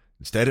me.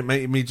 Instead, it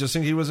made me just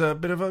think he was a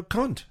bit of a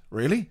cunt,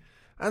 really.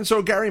 And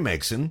so Gary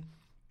Megson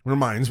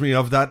reminds me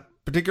of that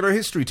particular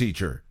history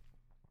teacher.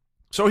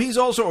 So he's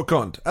also a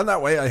cunt, and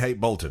that way I hate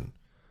Bolton.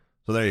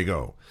 So there you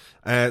go.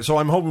 So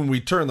I'm hoping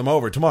we turn them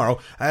over tomorrow.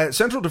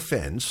 Central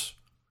Defence,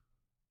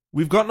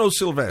 we've got no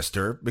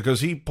Sylvester because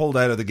he pulled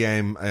out of the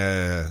game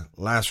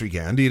last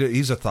weekend.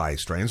 He's a thigh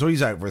strain, so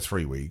he's out for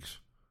 3 weeks.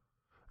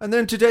 And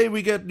then today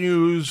we get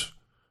news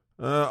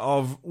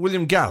of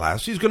William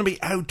Gallas. He's going to be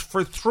out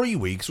for 3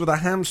 weeks with a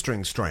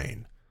hamstring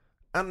strain.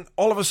 And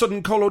all of a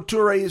sudden Kolo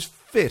Touré is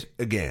fit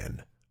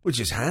again,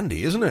 which is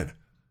handy, isn't it?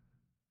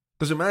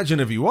 Because imagine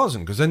if he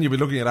wasn't, because then you'd be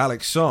looking at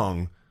Alex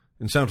Song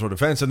in central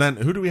defence, and then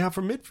who do we have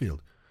for midfield?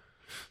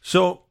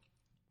 So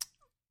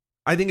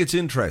I think it's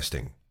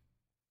interesting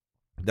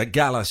that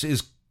Gallas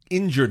is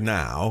injured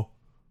now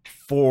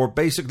for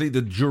basically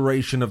the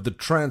duration of the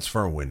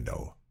transfer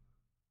window.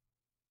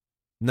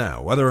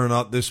 Now, whether or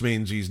not this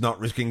means he's not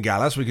risking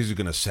Gallas because he's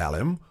going to sell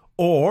him,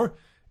 or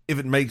if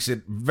it makes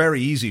it very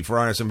easy for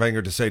Arsene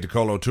Wenger to say to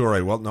Kolo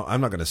Touré, "Well, no,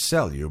 I'm not going to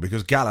sell you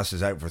because Gallas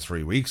is out for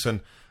 3 weeks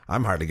and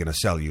I'm hardly going to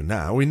sell you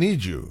now. We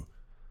need you."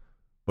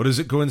 But is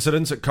it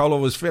coincidence that Kolo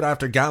was fit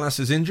after Gallas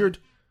is injured?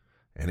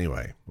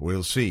 Anyway,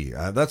 we'll see.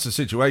 That's the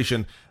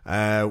situation.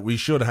 We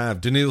should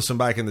have Denilson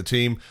back in the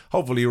team.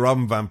 Hopefully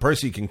Robin van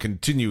Persie can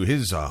continue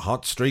his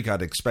hot streak.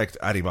 I'd expect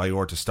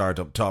Adebayor to start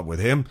up top with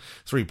him.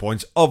 3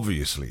 points,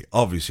 obviously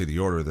the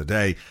order of the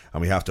day.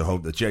 And we have to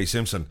hope that Jay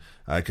Simpson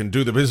can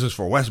do the business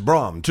for West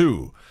Brom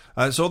too.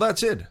 So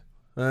that's it.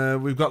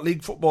 We've got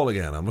league football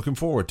again. I'm looking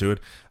forward to it.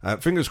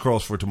 Fingers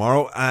crossed for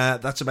tomorrow.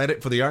 That's about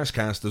it for the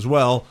Arsecast as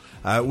well.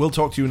 We'll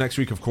talk to you next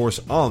week, of course,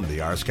 on the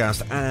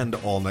Arsecast and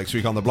all next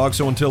week on the blog.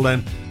 So until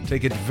then,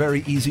 take it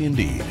very easy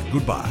indeed.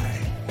 Goodbye.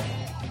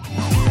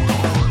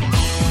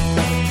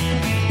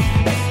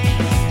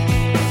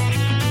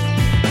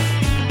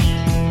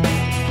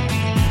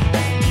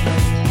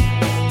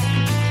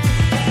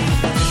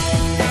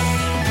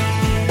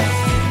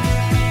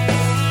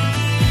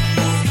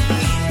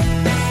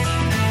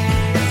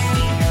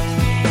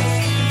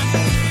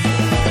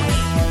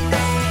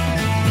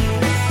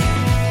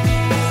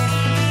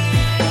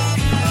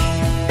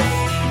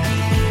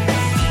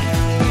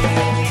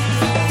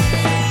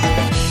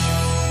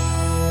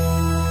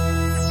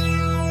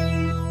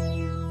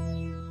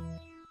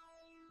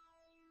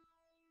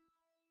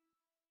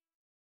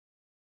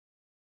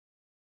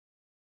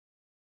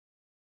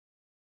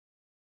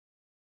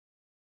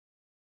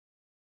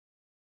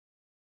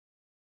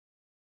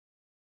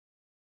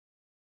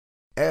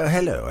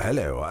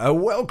 Hello.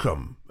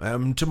 Welcome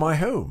to my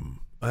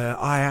home.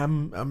 I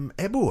am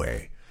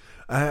Eboué.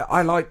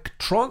 I like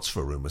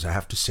transfer rumours, I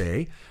have to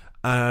say.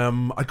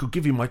 I could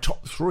give you my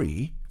top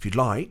 3, if you'd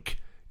like.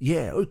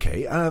 Yeah,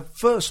 okay.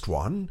 First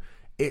one,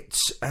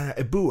 it's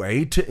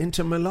Eboué to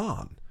Inter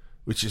Milan,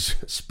 which is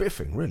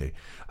spiffing, really.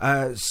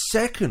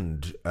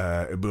 Second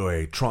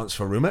Eboué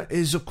transfer rumour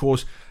is, of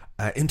course,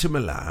 Inter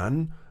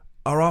Milan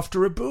are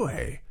after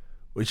Eboué,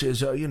 which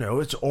is,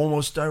 it's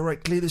almost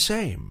directly the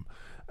same.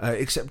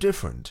 Except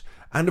different.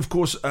 And of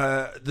course,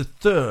 the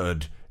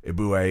third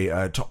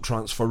Eboué top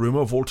transfer rumour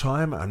of all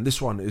time, and this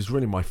one is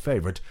really my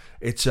favourite,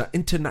 it's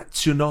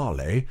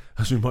Internazionale,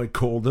 as we might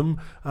call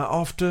them,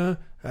 after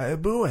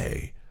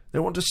Eboué. They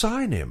want to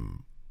sign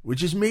him.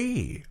 which is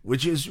me,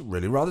 which is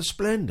really rather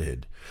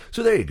splendid.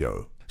 So there you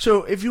go.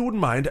 So if you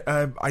wouldn't mind,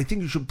 I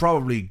think you should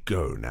probably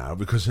go now,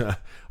 because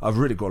I've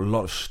really got a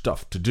lot of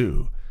stuff to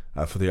do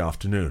for the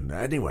afternoon.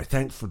 Anyway,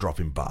 thanks for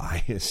dropping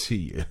by.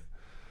 See you.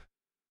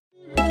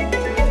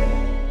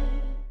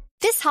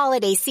 This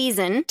holiday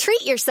season,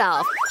 treat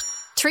yourself.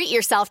 Treat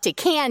yourself to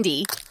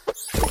candy.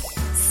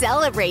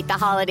 Celebrate the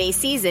holiday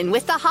season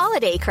with the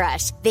Holiday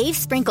Crush. They've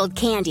sprinkled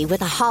candy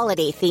with a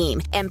holiday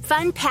theme and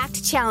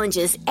fun-packed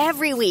challenges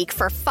every week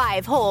for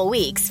 5 whole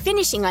weeks,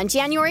 finishing on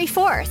January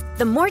 4th.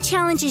 The more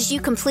challenges you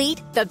complete,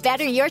 the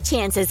better your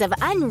chances of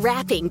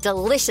unwrapping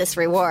delicious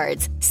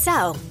rewards.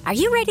 So, are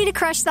you ready to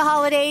crush the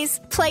holidays?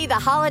 Play the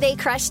Holiday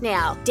Crush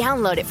now.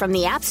 Download it from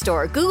the App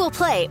Store, Google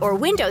Play, or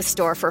Windows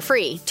Store for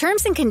free.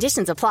 Terms and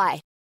conditions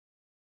apply.